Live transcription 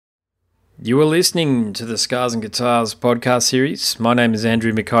You are listening to the Scars and Guitars podcast series. My name is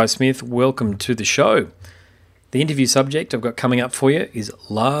Andrew Mackay-Smith. Welcome to the show. The interview subject I've got coming up for you is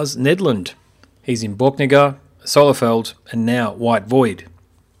Lars Nedland. He's in Borknagar, Solefald, and now White Void.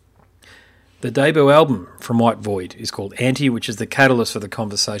 The debut album from White Void is called Anti, which is the catalyst for the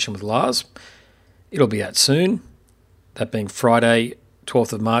conversation with Lars. It'll be out soon, that being Friday,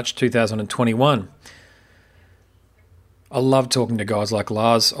 12th of March 2021. I love talking to guys like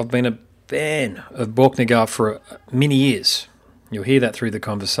Lars. I've been a fan of Borknagar for many years. You'll hear that through the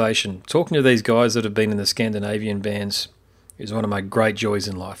conversation. Talking to these guys that have been in the Scandinavian bands is one of my great joys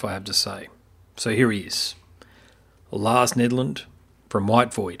in life, I have to say. So here he is, Lars Nedland from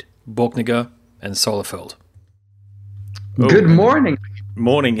White Void, Borknagar and Solefald. Good morning.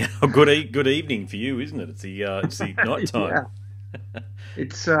 Morning. Good evening for you, isn't it? It's the night time. Yeah.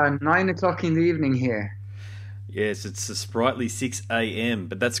 It's 9 o'clock in the evening here. Yes, it's a sprightly 6 a.m.,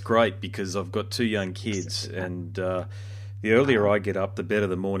 but that's great because I've got two young kids, and the earlier I get up, the better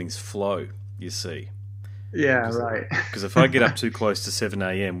the mornings flow, you see. Yeah, right. Because if I get up too close to 7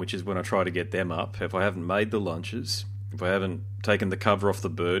 a.m., which is when I try to get them up, if I haven't made the lunches, if I haven't taken the cover off the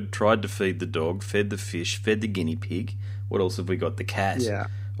bird, tried to feed the dog, fed the fish, fed the guinea pig, what else have we got? The cat. Yeah.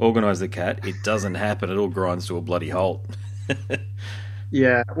 Organised the cat, it doesn't happen. It all grinds to a bloody halt.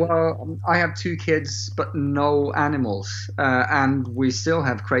 Yeah, well, I have two kids, but no animals, and we still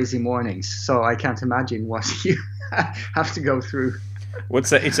have crazy mornings, so I can't imagine what you have to go through.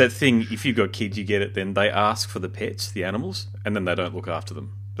 What's that? It's that thing, if you've got kids, you get it, then they ask for the pets, the animals, and then they don't look after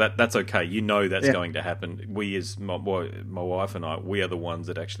them. That's okay. You know that's going to happen. We, as my wife and I, we are the ones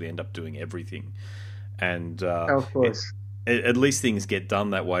that actually end up doing everything. And of course. At least things get done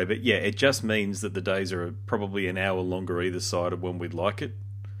that way. But yeah, it just means that the days are probably an hour longer either side of when we'd like it.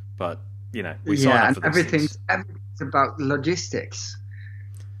 But, you know, we sign up for those everything's about logistics.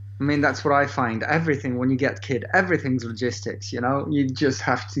 I mean, that's what I find. Everything, when you get a kid, everything's logistics, you know? You just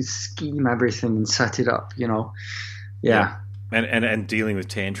have to scheme everything and set it up, you know? Yeah. And dealing with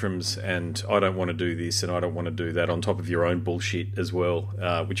tantrums and I don't want to do this and I don't want to do that on top of your own bullshit as well,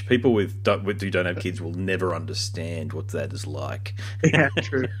 which people who don't have kids will never understand what that is like. Yeah,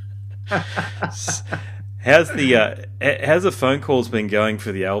 true. How's the phone calls been going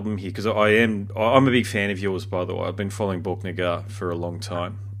for the album here? Because I'm a big fan of yours, by the way. I've been following Borknagar for a long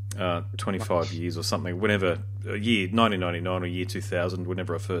time, 25 years or something. Whenever year 1999 or year 2000,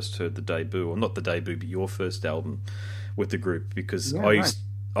 whenever I first heard the debut, or not the debut, but your first album with the group, because I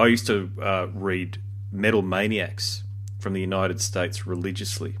used to read Metal Maniacs from the United States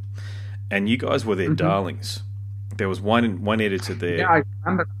religiously, and you guys were their darlings. There was one editor there. Yeah, I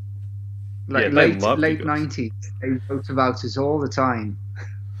remember. Late 90s, they wrote about us all the time.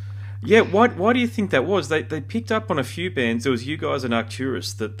 Yeah, why do you think that was? They picked up on a few bands. There was you guys and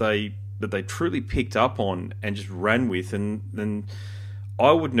Arcturus that they truly picked up on and just ran with, and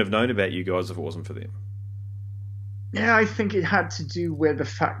I wouldn't have known about you guys if it wasn't for them. Yeah, I think it had to do with the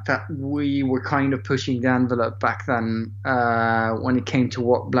fact that we were kind of pushing the envelope back then when it came to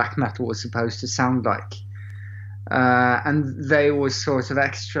what black metal was supposed to sound like. And they were sort of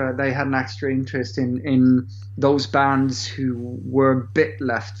they had an extra interest in those bands who were a bit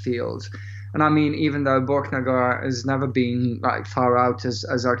left field. And I mean, even though Borknagar has never been like far out as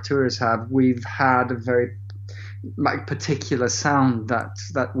Arcturus have, we've had a very particular sound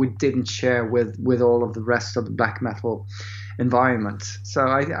that we didn't share with all of the rest of the black metal environment. So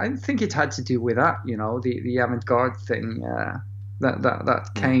I think it had to do with that, you know, the avant-garde thing that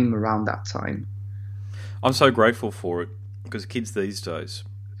came around that time. I'm so grateful for it because kids these days,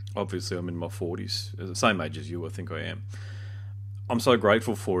 obviously I'm in my 40s, the same age as you, I think I am. I'm so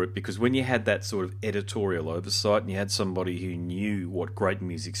grateful for it because when you had that sort of editorial oversight and you had somebody who knew what great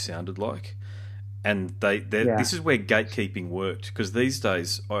music sounded like, and this is where gatekeeping worked, because these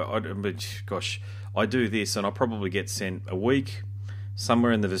days, I do this and I probably get sent a week,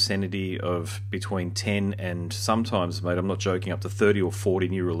 somewhere in the vicinity of between 10 and sometimes, mate, I'm not joking, up to 30 or 40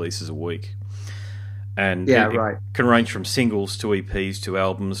 new releases a week. And it can range from singles to EPs to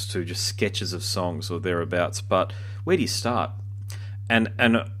albums to just sketches of songs or thereabouts. But where do you start? And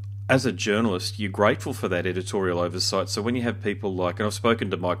as a journalist, you're grateful for that editorial oversight. So when you have people like, and I've spoken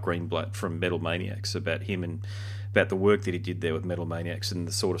to Mike Greenblatt from Metal Maniacs about him and about the work that he did there with Metal Maniacs and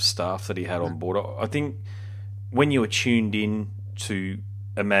the sort of staff that he had on board. I think when you are tuned in to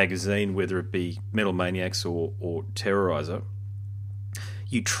a magazine, whether it be Metal Maniacs or Terrorizer,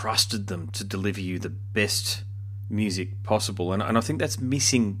 you trusted them to deliver you the best music possible. And I think that's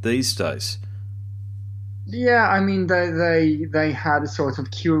missing these days. Yeah, I mean, they had a sort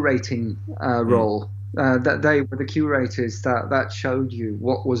of curating role. That they were the curators that showed you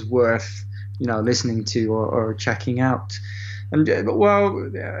what was worth listening to or checking out. And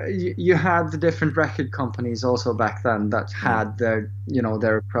you had the different record companies also back then that had their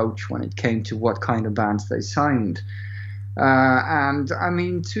approach when it came to what kind of bands they signed. And I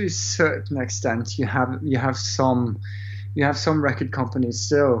mean, to a certain extent, you have some record companies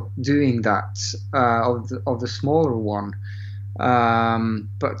still doing that, of the smaller one.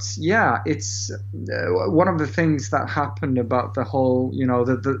 But yeah, it's one of the things that happened about the whole,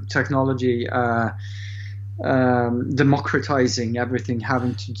 the technology democratizing everything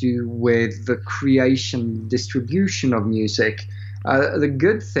having to do with the creation, distribution of music. The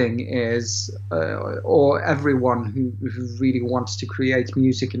good thing is, or everyone who really wants to create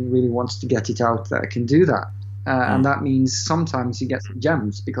music and really wants to get it out there can do that. And that means sometimes you get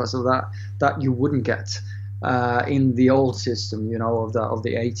gems because of that you wouldn't get in the old system, of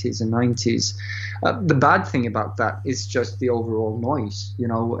the 80s and 90s. The bad thing about that is just the overall noise.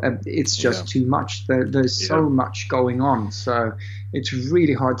 It's just too much. There's so much going on, so it's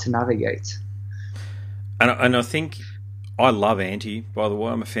really hard to navigate. And I think I love Anti. By the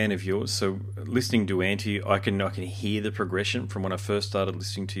way, I'm a fan of yours. So listening to Anti, I can hear the progression from when I first started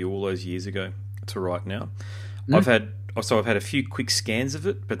listening to you all those years ago to right now. I've had a few quick scans of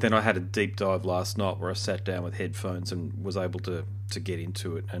it, but then I had a deep dive last night where I sat down with headphones and was able to get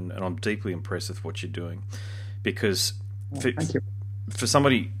into it, and I'm deeply impressed with what you're doing, because thank you. For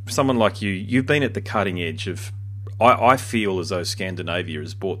someone like you, you've been at the cutting edge of. I feel as though Scandinavia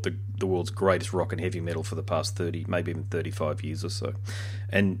has brought the world's greatest rock and heavy metal for the past 30, maybe even 35 years or so,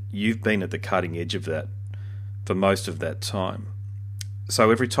 and you've been at the cutting edge of that for most of that time.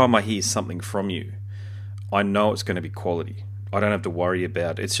 So every time I hear something from you, I know it's going to be quality. I don't have to worry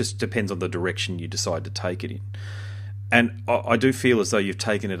about it. It just depends on the direction you decide to take it in. And I do feel as though you've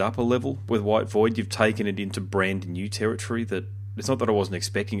taken it up a level with White Void. You've taken it into brand new territory that it's not that I wasn't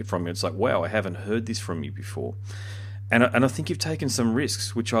expecting it from you. It's like, wow, I haven't heard this from you before. And I think you've taken some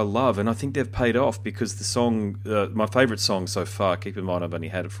risks, which I love, and I think they've paid off, because the song, my favourite song so far, keep in mind I've only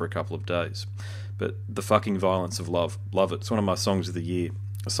had it for a couple of days, but The Fucking Violence of Love, love it. It's one of my songs of the year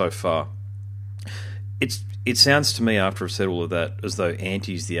so far. It sounds to me, after I've said all of that, as though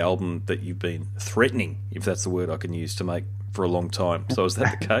Anti's the album that you've been threatening, if that's the word I can use, to make for a long time. So is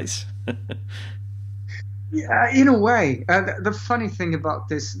that the case? Yeah, in a way. The funny thing about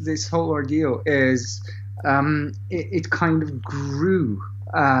this whole ordeal is it kind of grew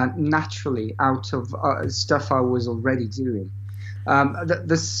naturally out of stuff I was already doing.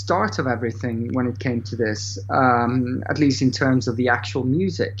 The start of everything when it came to this, at least in terms of the actual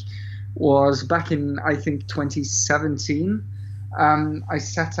music, was back in, I think, 2017. I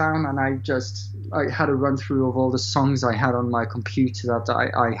sat down and I had a run through of all the songs I had on my computer that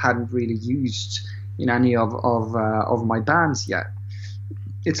I hadn't really used in any of my bands yet.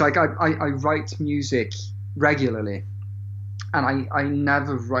 It's like I write music regularly, and I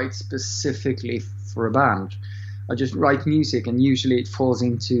never write specifically for a band. I just write music, and usually it falls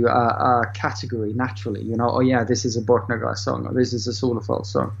into a category naturally. Oh yeah, this is a Borknagar song, or this is a Solefald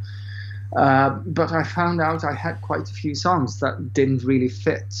song. But I found out I had quite a few songs that didn't really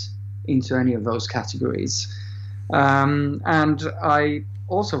fit into any of those categories. And I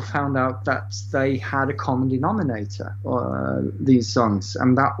also found out that they had a common denominator, these songs,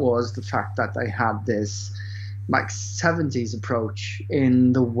 and that was the fact that they had this like 70s approach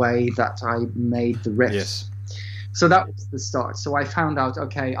in the way that I made the riffs. Yes. So that was the start. So I found out,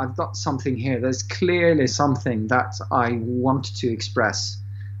 okay, I've got something here. There's clearly something that I want to express.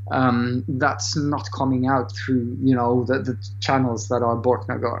 That's not coming out through, the channels that are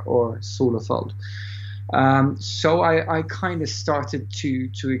Borknagar or Solefald. So I kind of started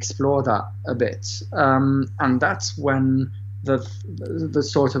to explore that a bit, and that's when the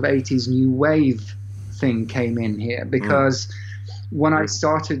sort of 80s new wave thing came in here, because when I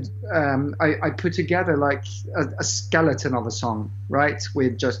started, I put together like a skeleton of a song, right,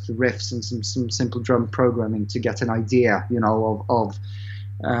 with just the riffs and some simple drum programming to get an idea,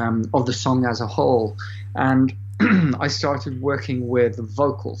 of the song as a whole. And I started working with the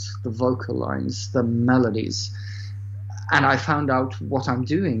vocals, the vocal lines, the melodies, and I found out what I'm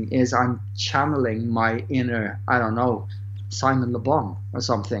doing is I'm channeling my inner, I don't know, Simon Le Bon or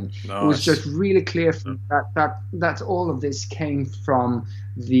something. Nice. It was just really clear for me that all of this came from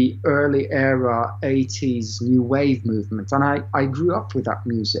the early era 80s new wave movement, and I grew up with that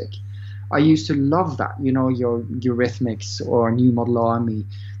music. I used to love that, your Eurythmics or New Model Army,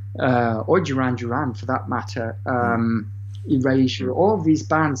 or Duran Duran for that matter, Erasure, all of these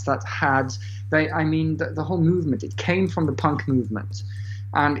bands that had, the whole movement, it came from the punk movement,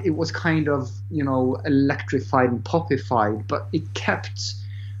 and it was kind of, electrified and popified, but it kept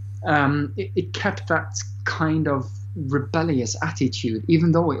it kept that kind of rebellious attitude,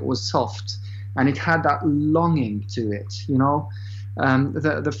 even though it was soft, and it had that longing to it, you know,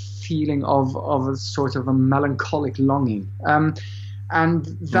 the feeling of a sort of a melancholic longing, and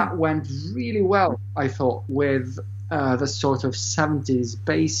that went really well, I thought, with the sort of 70s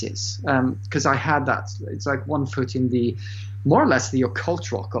basis, because I had that. It's like one foot in the more or less the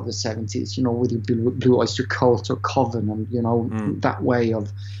occult rock of the 70s, you know, with the Blue Oyster Cult or Coven, and you know, that way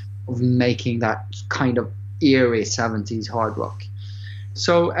of making that kind of eerie 70s hard rock.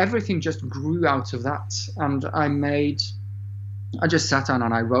 So everything just grew out of that, and I just sat down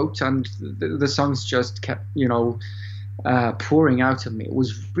and I wrote, and the songs just kept, you know, pouring out of me. It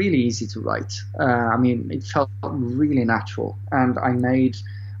was really easy to write. I mean, it felt really natural, and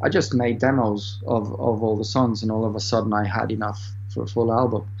I just made demos of all the songs, and all of a sudden I had enough for a full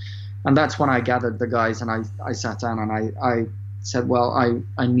album. And that's when I gathered the guys, and I sat down and I said, well,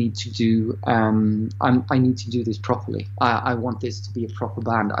 I need to do I need to do this properly. I want this to be a proper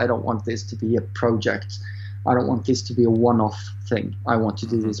band. I don't want this to be a project. I don't want this to be a one-off thing. I want to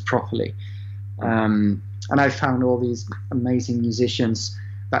do this properly. And I found all these amazing musicians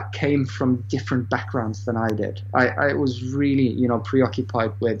that came from different backgrounds than I did. I was really, you know,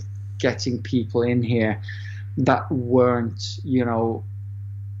 preoccupied with getting people in here that weren't, you know,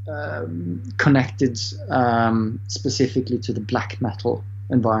 connected specifically to the black metal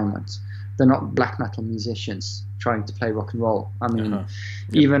environment. They're not black metal musicians trying to play rock and roll. I mean,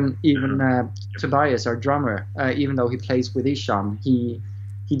 even Tobias, our drummer, even though he plays with Isham, he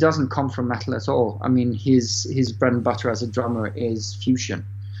doesn't come from metal at all. I mean, his bread and butter as a drummer is fusion.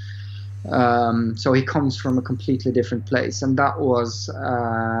 So he comes from a completely different place, and that was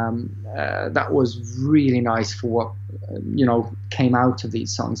really nice for what, you know, came out of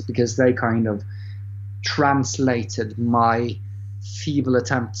these songs, because they kind of translated my feeble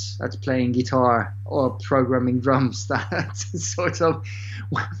attempt at playing guitar or programming drums that sort of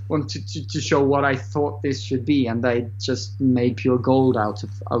wanted to show what I thought this should be, and they just made pure gold out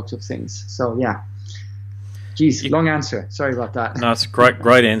of things. So yeah. Geez, long answer. Sorry about that. No, it's a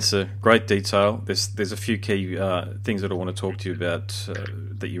great answer, great detail. There's a few key things that I want to talk to you about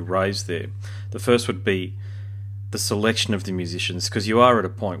that you raised there. The first would be the selection of the musicians, because you are at a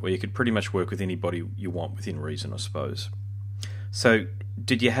point where you could pretty much work with anybody you want within reason, I suppose. So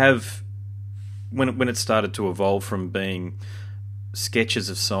did you have, when it started to evolve from being sketches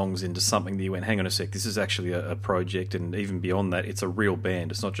of songs into something that you went, hang on a sec, this is actually a project, and even beyond that, it's a real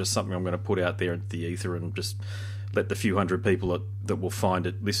band. It's not just something I'm going to put out there into the ether and just let the few hundred people that will find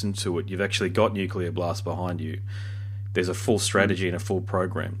it listen to it. You've actually got Nuclear Blast behind you. There's a full strategy and a full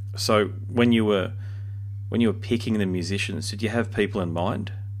program. So when you were picking the musicians, did you have people in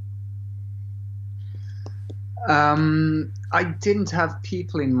mind? I didn't have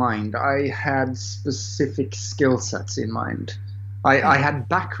people in mind. I had specific skill sets in mind. I had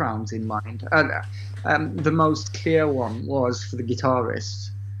backgrounds in mind. The most clear one was for the guitarist,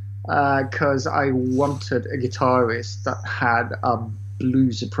 because I wanted a guitarist that had a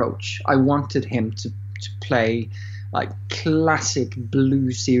blues approach. I wanted him to play like classic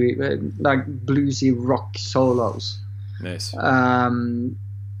bluesy rock solos. Nice.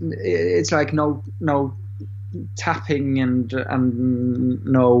 It's like no tapping and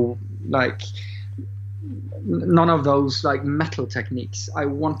no, like, none of those like metal techniques. I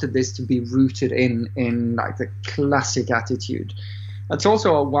wanted this to be rooted in like the classic attitude. That's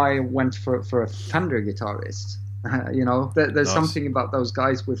also why I went for a Fender guitarist. You know, there's nice. Something about those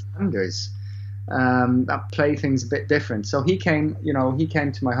guys with Fenders that play things a bit different. So he came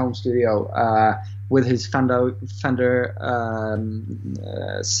to my home studio with his Fender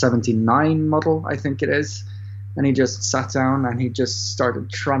 79 model, I think it is. And he just sat down and he just started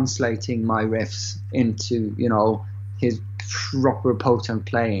translating my riffs into, you know, his proper potent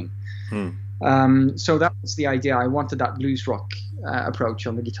playing. So that was the idea. I wanted that blues rock approach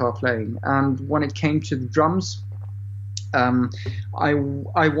on the guitar playing. And when it came to the drums, I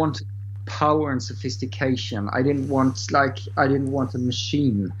wanted power and sophistication. I didn't want a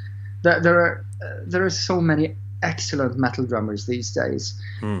machine. There are so many excellent metal drummers these days,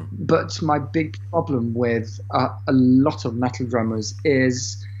 but my big problem with a lot of metal drummers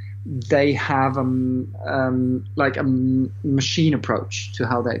is they have like a machine approach to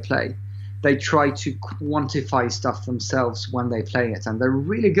how they play. They try to quantify stuff themselves when they play it, and they're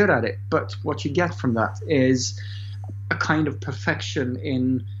really good at it, but what you get from that is a kind of perfection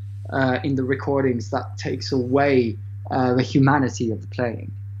in the recordings that takes away the humanity of the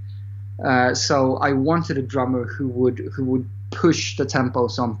playing. So I wanted a drummer who would push the tempo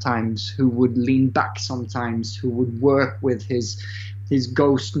sometimes, who would lean back sometimes, who would work with his his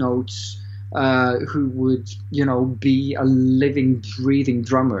ghost notes, who would, be a living, breathing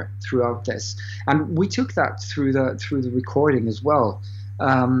drummer throughout this. And we took that through the recording as well.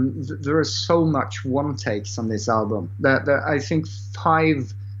 There are so much one takes on this album. I think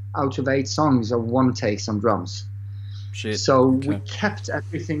 5 out of 8 songs are one takes on drums. Shit. So okay. We kept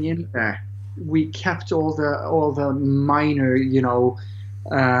everything in there. We kept all the minor,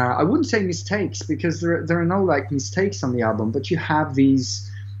 I wouldn't say mistakes, because there are no mistakes on the album, but you have these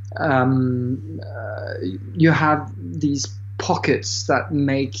pockets that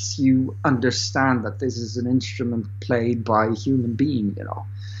makes you understand that this is an instrument played by a human being,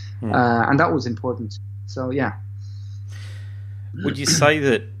 and that was important. So yeah. Would you say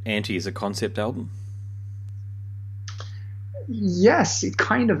that Anti is a concept album? Yes, it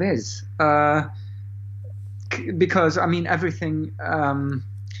kind of is, because everything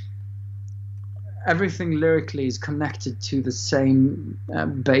lyrically is connected to the same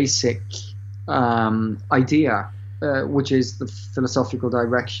basic idea, which is the philosophical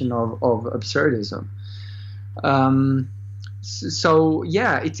direction of absurdism. So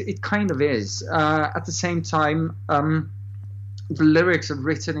yeah, it kind of is. At the same time, the lyrics are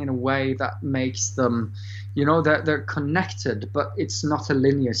written in a way that makes them, they're connected, but it's not a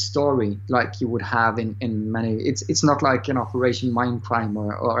linear story like you would have in many. It's not like an Operation Mindcrime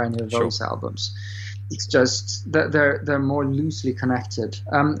or any of those albums. It's just that they're more loosely connected.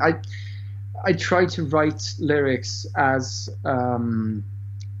 I try to write lyrics as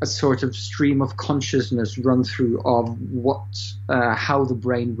a sort of stream of consciousness run through of how the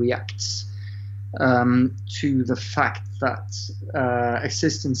brain reacts to the fact that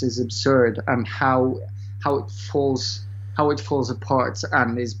existence is absurd, and how it falls apart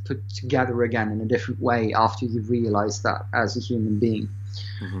and is put together again in a different way after you realize that as a human being.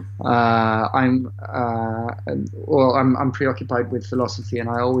 Mm-hmm. I'm preoccupied with philosophy, and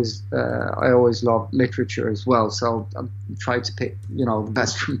I always love literature as well. So I try to pick the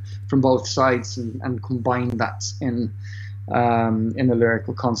best from both sides and combine that in a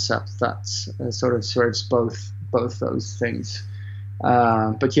lyrical concept that sort of serves both those things.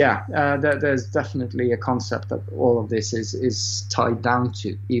 But yeah, there's definitely a concept that all of this is tied down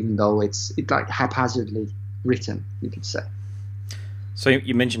to, even though it's like haphazardly written, you could say. So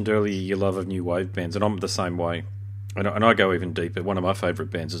you mentioned earlier your love of new wave bands, and I'm the same way. And I go even deeper. One of my favourite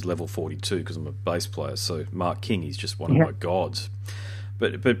bands is Level 42, because I'm a bass player. So Mark King is just one of my gods.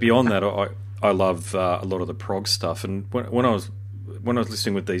 But beyond that, I love a lot of the prog stuff. And when I was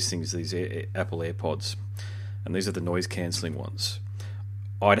listening with these things, these Apple AirPods, and these are the noise cancelling ones,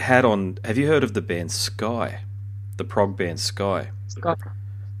 I'd had on. Have you heard of the band Sky? The prog band Sky. Sky.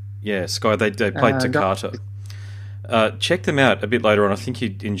 Yeah, Sky. They played Toccata. Check them out a bit later on. I think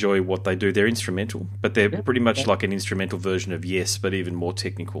you'd enjoy what they do. They're instrumental, but they're pretty much like an instrumental version of Yes, but even more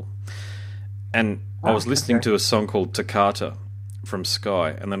technical. And I was listening to a song called Toccata from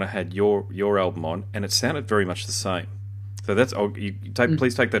Sky, and then I had your album on, and it sounded very much the same. So that's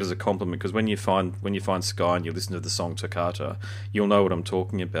please take that as a compliment, because when you find Sky and you listen to the song Toccata, you'll know what I'm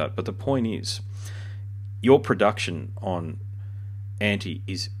talking about. But the point is, your production on Anti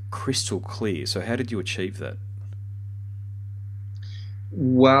is crystal clear. So how did you achieve that?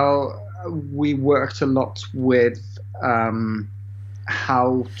 Well, we worked a lot with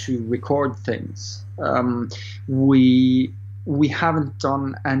how to record things. We haven't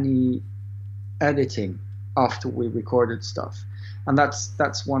done any editing after we recorded stuff, and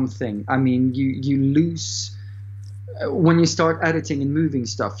that's one thing. You lose when you start editing and moving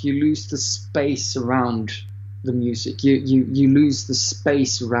stuff. You lose the space around the music. You lose the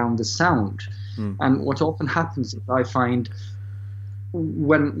space around the sound. And what often happens is, I find,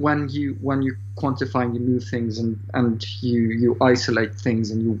 when you quantify and you move things and you isolate things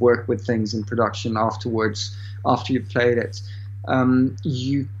and you work with things in production afterwards, after you've played it,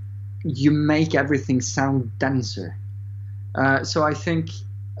 you make everything sound denser. So I think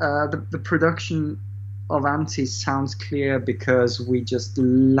the production of Anti sounds clear because we just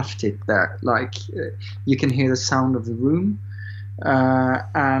left it there. Like, you can hear the sound of the room.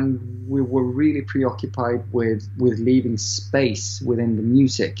 And we were really preoccupied with leaving space within the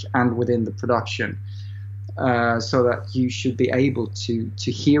music and within the production, so that you should be able to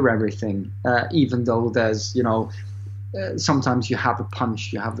hear everything, even though there's, sometimes you have a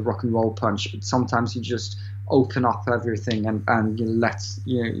punch, you have the rock and roll punch, but sometimes you just open up everything and you let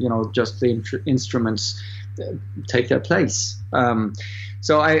just the instruments take their place.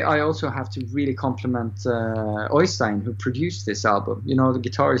 So I also have to really compliment Øystein, who produced this album. The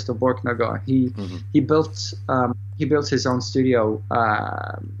guitarist of Borknagar. He built his own studio,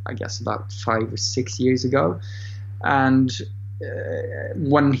 I guess about 5 or 6 years ago, and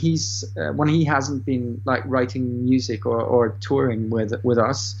when he hasn't been like writing music or touring with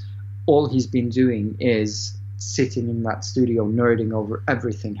us, all he's been doing is sitting in that studio nerding over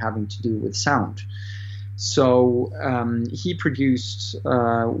everything having to do with sound. So he produced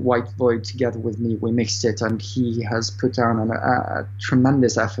White Void together with me. We mixed it, and he has put down a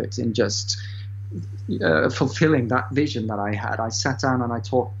tremendous effort in just fulfilling that vision that I had. I sat down and I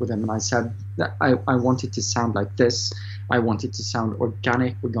talked with him, and I said that I wanted to sound like this. I want it to sound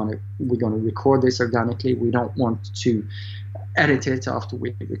organic. We're gonna record this organically. We don't want to edit it after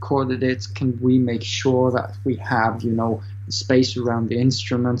we recorded it. Can we make sure that we have, the space around the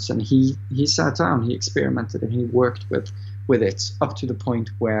instruments? And he sat down, he experimented, and he worked with it up to the point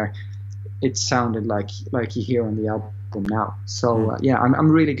where it sounded like you hear on the album now. So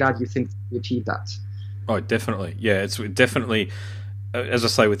I'm really glad you think you achieved that. Oh, definitely. Yeah, it's definitely, as I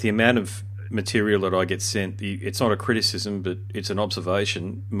say, with the amount of material that I get sent, it's not a criticism, but it's an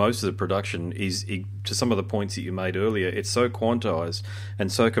observation. Most of the production is, to some of the points that you made earlier, it's so quantized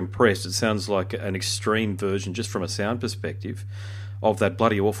and so compressed, it sounds like an extreme version, just from a sound perspective, of that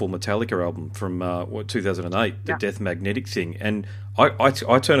bloody awful Metallica album from 2008, the Death Magnetic thing. And I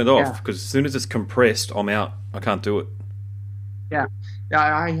turn it off, because as soon as it's compressed, I'm out. I can't do it. Yeah,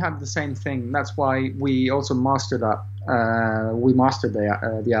 I have the same thing. That's why we also mastered that. We mastered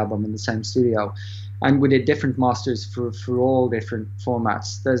the album in the same studio, and we did different masters for all different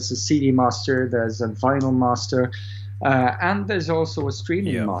formats. There's a CD master, there's a vinyl master, and there's also a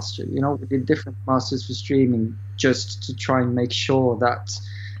streaming master. We did different masters for streaming, just to try and make sure that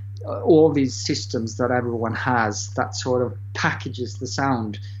all these systems that everyone has, that sort of packages the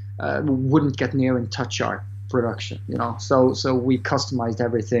sound, wouldn't get near and touch our production. So we customized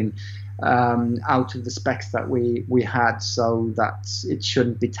everything out of the specs that we had, so that it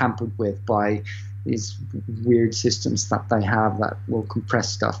shouldn't be tampered with by these weird systems that they have that will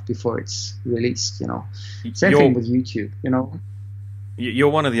compress stuff before it's released. Same thing with YouTube. You're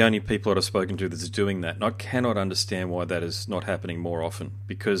one of the only people that I've spoken to that's doing that, and I cannot understand why that is not happening more often,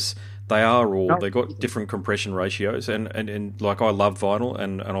 because they've got different compression ratios, and like, I love vinyl,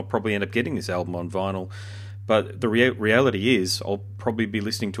 and I'll probably end up getting this album on vinyl. But the reality is, I'll probably be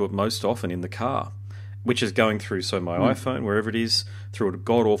listening to it most often in the car, which is going through my iPhone, wherever it is, through a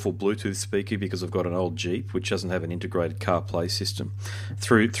god-awful Bluetooth speaker, because I've got an old Jeep which doesn't have an integrated CarPlay system,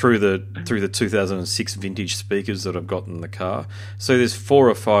 through the 2006 vintage speakers that I've got in the car. So there's 4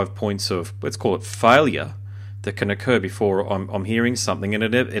 or 5 points of, let's call it, failure that can occur before I'm hearing something, and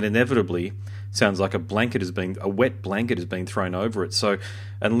it inevitably sounds like a wet blanket is being thrown over it. So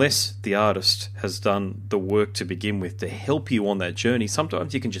unless the artist has done the work to begin with to help you on that journey,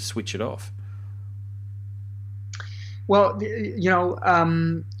 sometimes you can just switch it off. Well,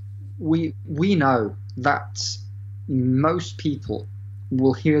 we know that most people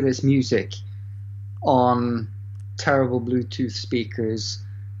will hear this music on terrible Bluetooth speakers,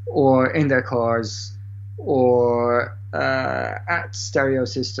 or in their cars, or at stereo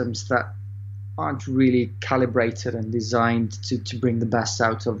systems that aren't really calibrated and designed to bring the best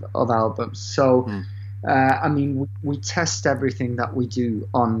out of albums. So, we test everything that we do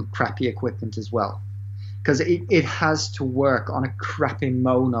on crappy equipment as well, because it has to work on a crappy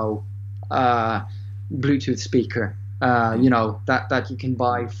mono Bluetooth speaker, that you can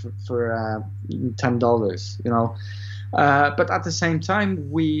buy for $10, But at the same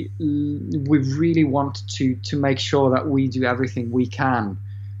time, we really want to make sure that we do everything we can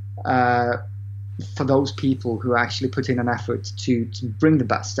for those people who actually put in an effort to bring the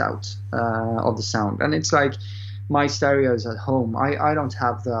best out of the sound. And it's like my stereos at home. I don't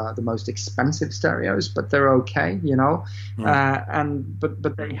have the most expensive stereos, but they're okay,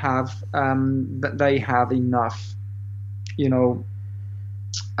 but they have enough,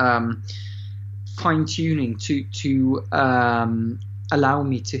 fine tuning to allow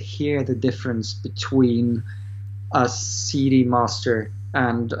me to hear the difference between a CD master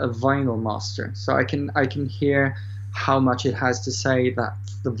and a vinyl master. So I can hear how much it has to say that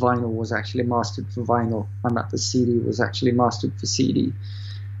the vinyl was actually mastered for vinyl, and that the CD was actually mastered for CD.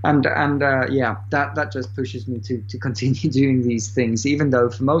 And that just pushes me to continue doing these things, even though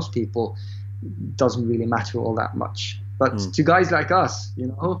for most people it doesn't really matter all that much. But to guys like us,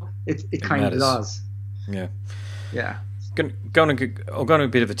 it kind of does. Yeah. Yeah. I'll go on a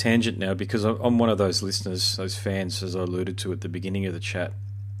bit of a tangent now, because I'm one of those listeners, those fans, as I alluded to at the beginning of the chat.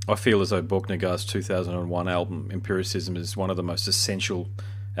 I feel as though Borknagar's 2001 album, Empiricism, is one of the most essential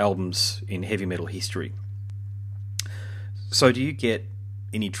albums in heavy metal history. So do you get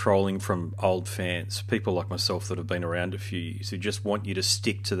any trolling from old fans, people like myself that have been around a few years, who just want you to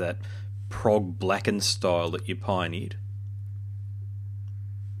stick to that prog blackened style that you pioneered?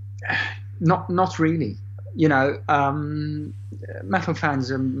 Not really. Metal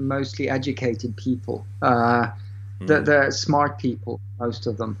fans are mostly educated people. They're smart people, most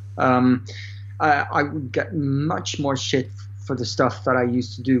of them. I would get much more shit for the stuff that I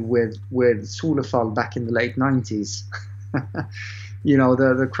used to do with Solefald back in the late 90s.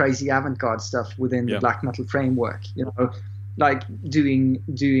 The crazy avant-garde stuff within the black metal framework. Like doing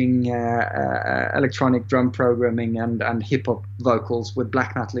electronic drum programming and hip hop vocals with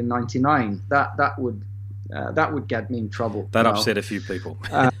black metal in '99. That would get me in trouble. That upset a few people.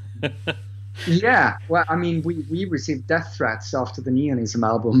 Yeah, well, I mean, we received death threats after the Neonism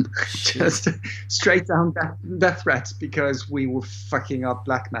album, just straight down death threats because we were fucking up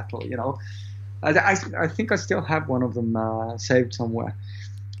black metal. I think I still have one of them saved somewhere.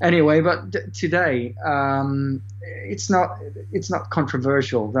 Anyway, but today, it's not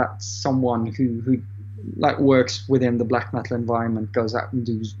controversial that someone who like works within the black metal environment goes out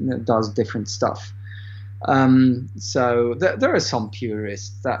and does different stuff. So there are some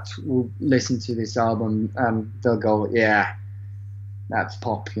purists that will listen to this album and they'll go, yeah, that's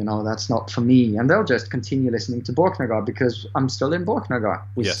pop, that's not for me. And they'll just continue listening to Borknagar because I'm still in Borknagar.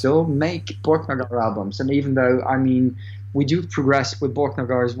 We still make Borknagar albums. And even though, I mean, we do progress with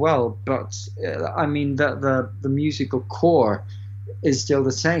Borknagar as well, but I mean, the musical core is still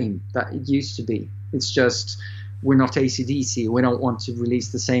the same that it used to be. It's just we're not AC/DC. We don't want to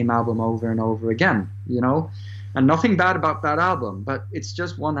release the same album over and over again, And nothing bad about that album, but it's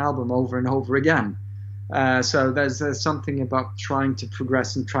just one album over and over again. So there's something about trying to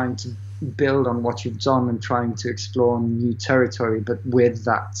progress and trying to build on what you've done and trying to explore new territory, but with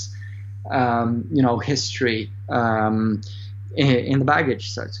that, history in the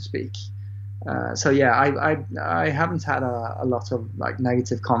baggage, so to speak. So yeah, I haven't had a lot of like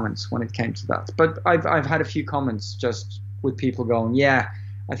negative comments when it came to that, but I've had a few comments just with people going, yeah,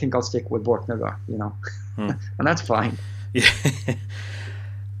 I think I'll stick with Borknagar, and that's fine. Yeah,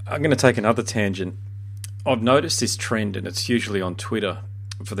 I'm going to take another tangent. I've noticed this trend, and it's usually on Twitter,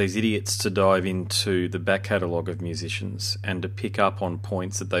 for these idiots to dive into the back catalogue of musicians and to pick up on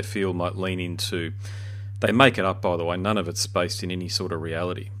points that they feel might lean into. They make it up, by the way. None of it's based in any sort of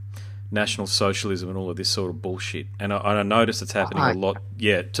reality. National socialism and all of this sort of bullshit. And I notice it's happening a lot,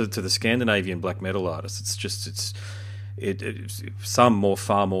 to the Scandinavian black metal artists. It's some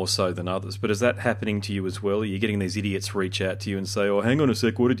far more so than others. But is that happening to you as well? Are you getting these idiots reach out to you and say, oh, hang on a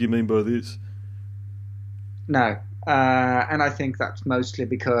sec, what did you mean by this? No. And I think that's mostly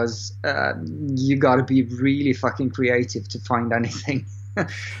because you got to be really fucking creative to find anything.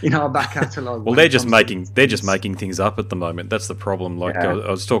 A back catalogue. Well, they're just making things up at the moment. That's the problem. Like I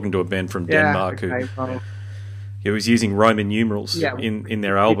was talking to a band from Denmark who was using Roman numerals in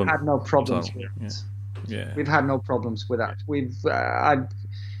their album. We've had no problems with it. Yeah. We've had no problems with that.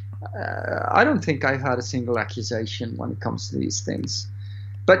 I don't think I've had a single accusation when it comes to these things.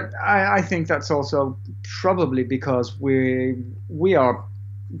 But I think that's also probably because we are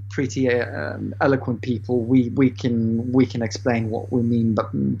pretty eloquent people. We can explain what we mean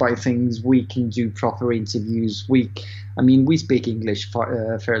by things. We can do proper interviews. We speak English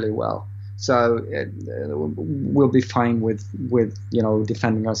fairly well, so we'll be fine with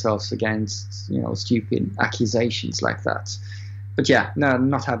defending ourselves against stupid accusations like that. But yeah, no,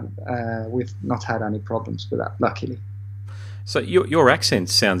 we've not had any problems with that, luckily. So your accent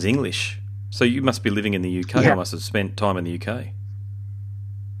sounds English. So you must be living in the UK. Yeah. Or must have spent time in the UK.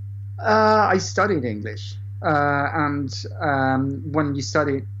 I studied English, and when you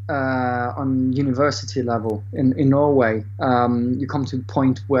study on university level in Norway, you come to a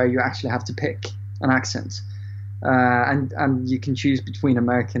point where you actually have to pick an accent, and you can choose between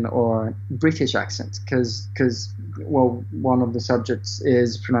American or British accent because one of the subjects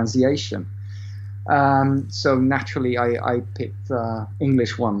is pronunciation. So naturally, I picked the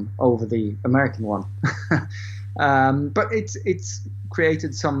English one over the American one. But it's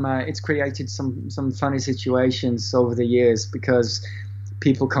created some funny situations over the years because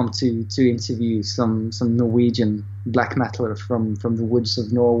people come to interview some Norwegian black metaler from the woods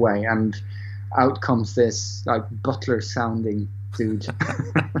of Norway, and out comes this like butler sounding dude.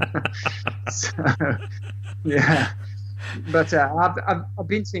 So, yeah. But I've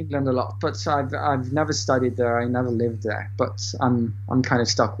been to England a lot, but I've never studied there. I never lived there, but I'm kind of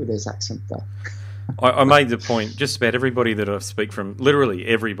stuck with this accent though. I made the point, just about everybody that I speak from, literally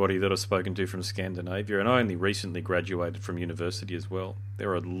everybody that I've spoken to from Scandinavia, and I only recently graduated from university as well. There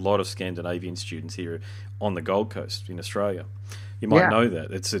are a lot of Scandinavian students here on the Gold Coast in Australia. You might know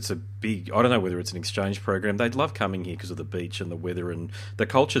that. It's a big, I don't know whether it's an exchange program. They'd love coming here because of the beach and the weather, and the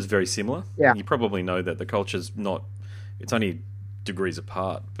culture's very similar. Yeah. You probably know that the culture's not, it's only degrees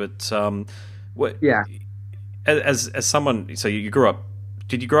apart. But what, Yeah. as someone, so you grew up.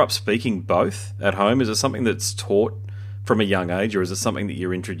 Did you grow up speaking both at home? Is it something that's taught from a young age, or is it something that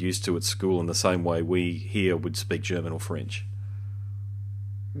you're introduced to at school in the same way we here would speak German or French?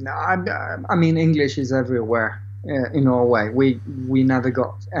 No, I mean, English is everywhere in Norway. We never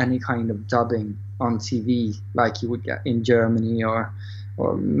got any kind of dubbing on TV like you would get in Germany or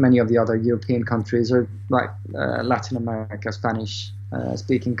many of the other European countries, or like Latin America, Spanish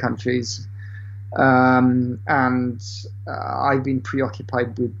speaking countries. And I've been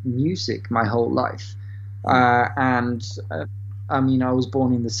preoccupied with music my whole life. And I mean, I was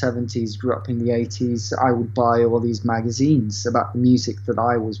born in the 70s, grew up in the 80s. I would buy all these magazines about the music that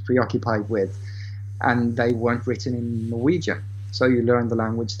I was preoccupied with, and they weren't written in Norwegian. So you learn the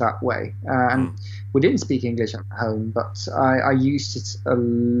language that way. And we didn't speak English at home, but I used it a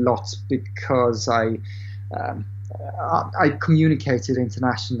lot because I communicated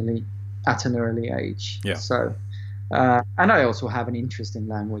internationally at an early age. Yeah. So, and I also have an interest in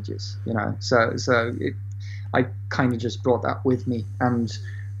languages, I kind of just brought that with me. And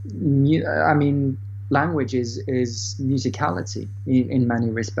I mean, language is musicality in many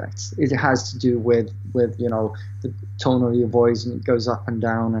respects. It has to do with the tone of your voice, and it goes up and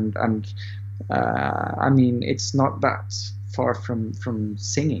down, and I mean, it's not that far from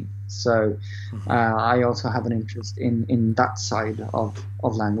singing. So I also have an interest in that side of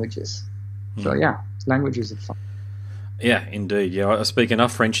languages. So yeah, languages are fun. Yeah, indeed. Yeah, I speak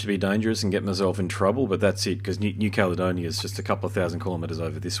enough French to be dangerous and get myself in trouble, but that's it, because New Caledonia is just a couple of thousand kilometres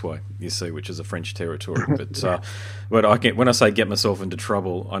over this way, you see, which is a French territory. But when I say get myself into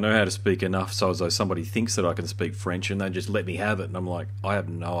trouble, I know how to speak enough so as though somebody thinks that I can speak French and they just let me have it, and I'm like, I have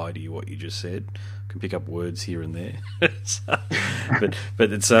no idea what you just said. I can pick up words here and there.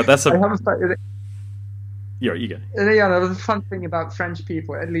 but it's that's a... Yeah, you go. Yeah, the fun thing about French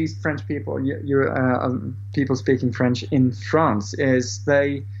people, at least French people, people speaking French in France, is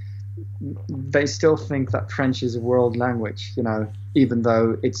they still think that French is a world language, even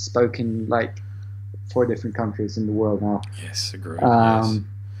though it's spoken like 4 different countries in the world now. Yes, agree. Yes.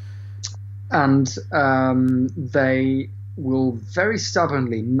 And they will very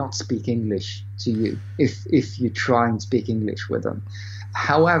stubbornly not speak English to you if you try and speak English with them.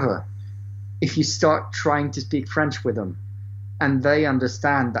 However, if you start trying to speak French with them and they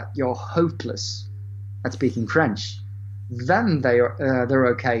understand that you're hopeless at speaking French, then they're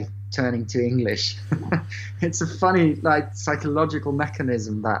okay turning to English. It's a funny psychological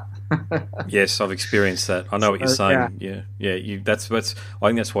mechanism that. Yes, I've experienced that. I know what you're saying. Yeah. I think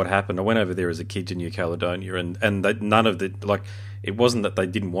that's what happened. I went over there as a kid to New Caledonia, and none of the it wasn't that they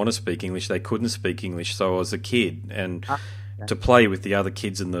didn't want to speak English; they couldn't speak English. So I was a kid, and to play with the other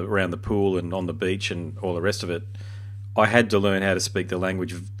kids around the pool and on the beach and all the rest of it, I had to learn how to speak the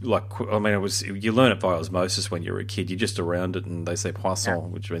language. You learn it by osmosis when you're a kid. You're just around it, and they say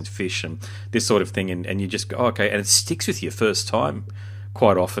poisson, which means fish, and this sort of thing, and you just go, okay, and it sticks with you first time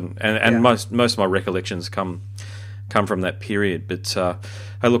quite often, and most of my recollections come from that period. But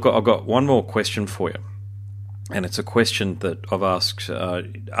hey, look, I've got one more question for you, and it's a question that I've asked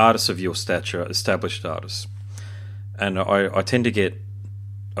artists of your stature, established artists. And I tend to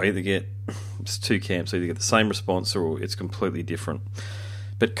either get it's 2 camps. I either get the same response or it's completely different.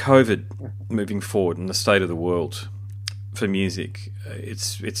 But COVID, moving forward, and the state of the world for music,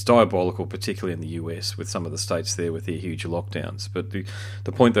 it's diabolical, particularly in the US with some of the states there with their huge lockdowns. But the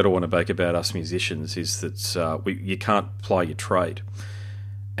point that I want to make about us musicians is that you can't ply your trade,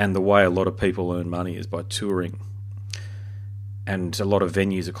 and the way a lot of people earn money is by touring, and a lot of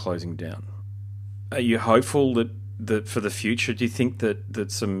venues are closing down. Are you hopeful that for the future, do you think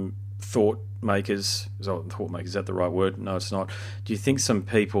that some thought makers, is that the right word? No, it's not. Do you think some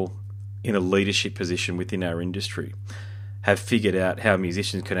people in a leadership position within our industry have figured out how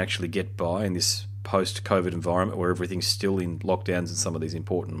musicians can actually get by in this post-COVID environment where everything's still in lockdowns in some of these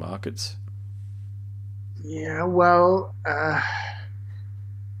important markets? Yeah, well,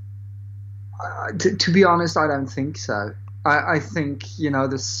 to be honest, I don't think so. I think,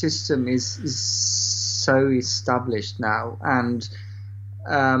 the system is so established now, and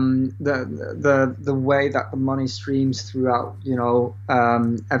the way that the money streams throughout,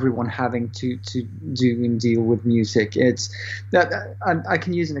 everyone having to do and deal with music. It's that I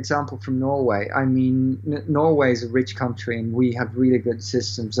can use an example from Norway. I mean, Norway is a rich country, and we have really good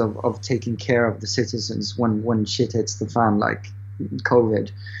systems of taking care of the citizens when shit hits the fan, like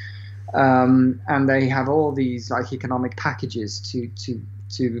COVID. And they have all these economic packages to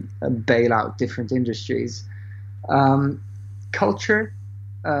bail out different industries. Culture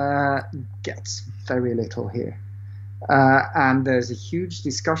gets very little here. And there's a huge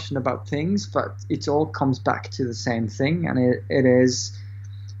discussion about things, but it all comes back to the same thing, and it is,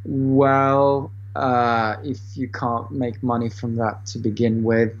 well, if you can't make money from that to begin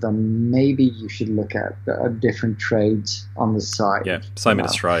with, then maybe you should look at a different trade on the side. Yeah, same in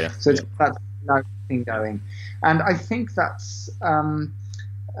Australia. So it's that thing going, and I think that's I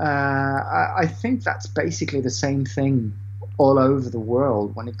think that's basically the same thing all over the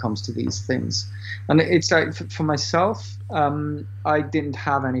world when it comes to these things. And it's like, for myself, I didn't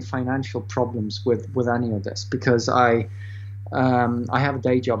have any financial problems with any of this, because I have a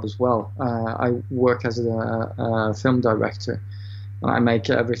day job as well. I work as a film director. I make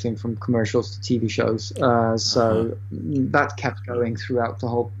everything from commercials to TV shows. So that kept going throughout the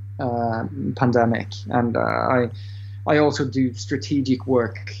whole pandemic. And I also do strategic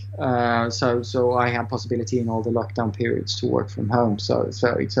work, so I have possibility in all the lockdown periods to work from home. So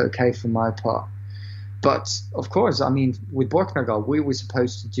it's okay for my part. But of course, I mean, with Borknagar, we were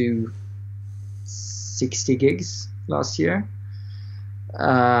supposed to do 60 gigs last year.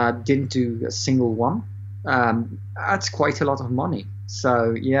 Didn't do a single one. That's quite a lot of money.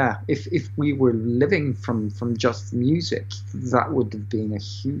 So yeah, if we were living from just music, that would have been a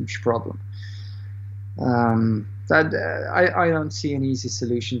huge problem. I don't see an easy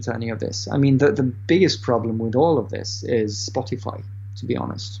solution to any of this. I mean, the biggest problem with all of this is Spotify, to be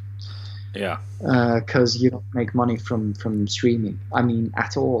honest. Yeah. Because you don't make money from streaming. I mean,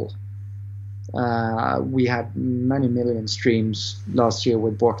 at all. We had many million streams last year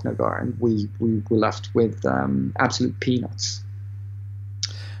with Borknagar, and we were left with absolute peanuts.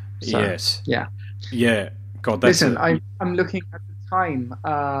 So, yes. Yeah. Yeah. God, that's Listen, I'm looking at the time.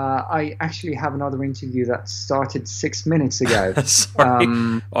 I actually have another interview that started 6 minutes ago.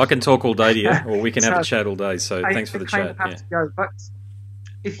 Sorry. I can talk all day to you, or we can have a chat all day. So thanks for the chat. I have to go, but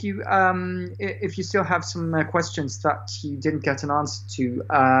if you still have some questions that you didn't get an answer to,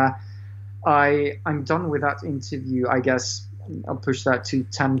 I'm done with that interview. I guess I'll push that to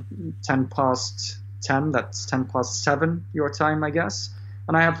 10 past 10. That's 10 past 7 your time, I guess.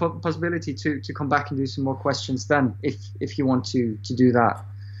 And I have a possibility to come back and do some more questions then, if you want to do that.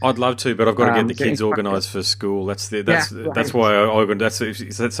 I'd love to, but I've got to get the kids organised for school. That's why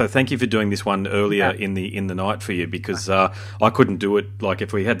so thank you for doing this one earlier in the night for you, because I couldn't do it. Like,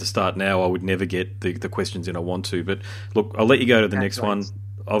 if we had to start now, I would never get the questions in I want to. But look, I'll let you go to the next one.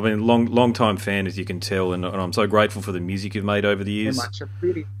 I've been a long time fan, as you can tell, and I'm so grateful for the music you've made over the years. Very much.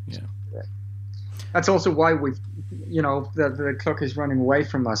 Really. Yeah. That's also why the clock is running away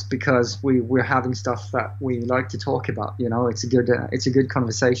from us, because we're having stuff that we like to talk about. It's a good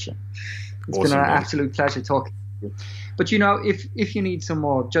conversation. It's awesome, been an absolute pleasure talking to you. But if you need some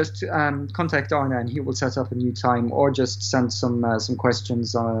more, just contact Arne, and he will set up a new time, or just send some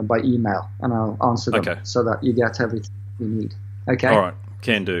questions by email, and I'll answer them so that you get everything you need. Okay. All right.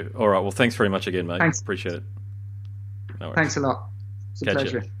 Can do. All right. Well, thanks very much again, mate. Thanks. Appreciate it. No, thanks a lot. It's a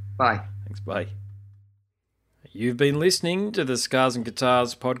pleasure. Bye. Thanks. Bye. You've been listening to the Scars and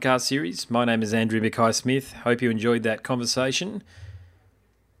Guitars podcast series. My name is Andrew Mackay-Smith. Hope you enjoyed that conversation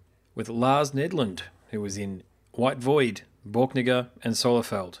with Lars Nedland, who was in White Void, Borknagar and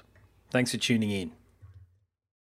Solefald. Thanks for tuning in.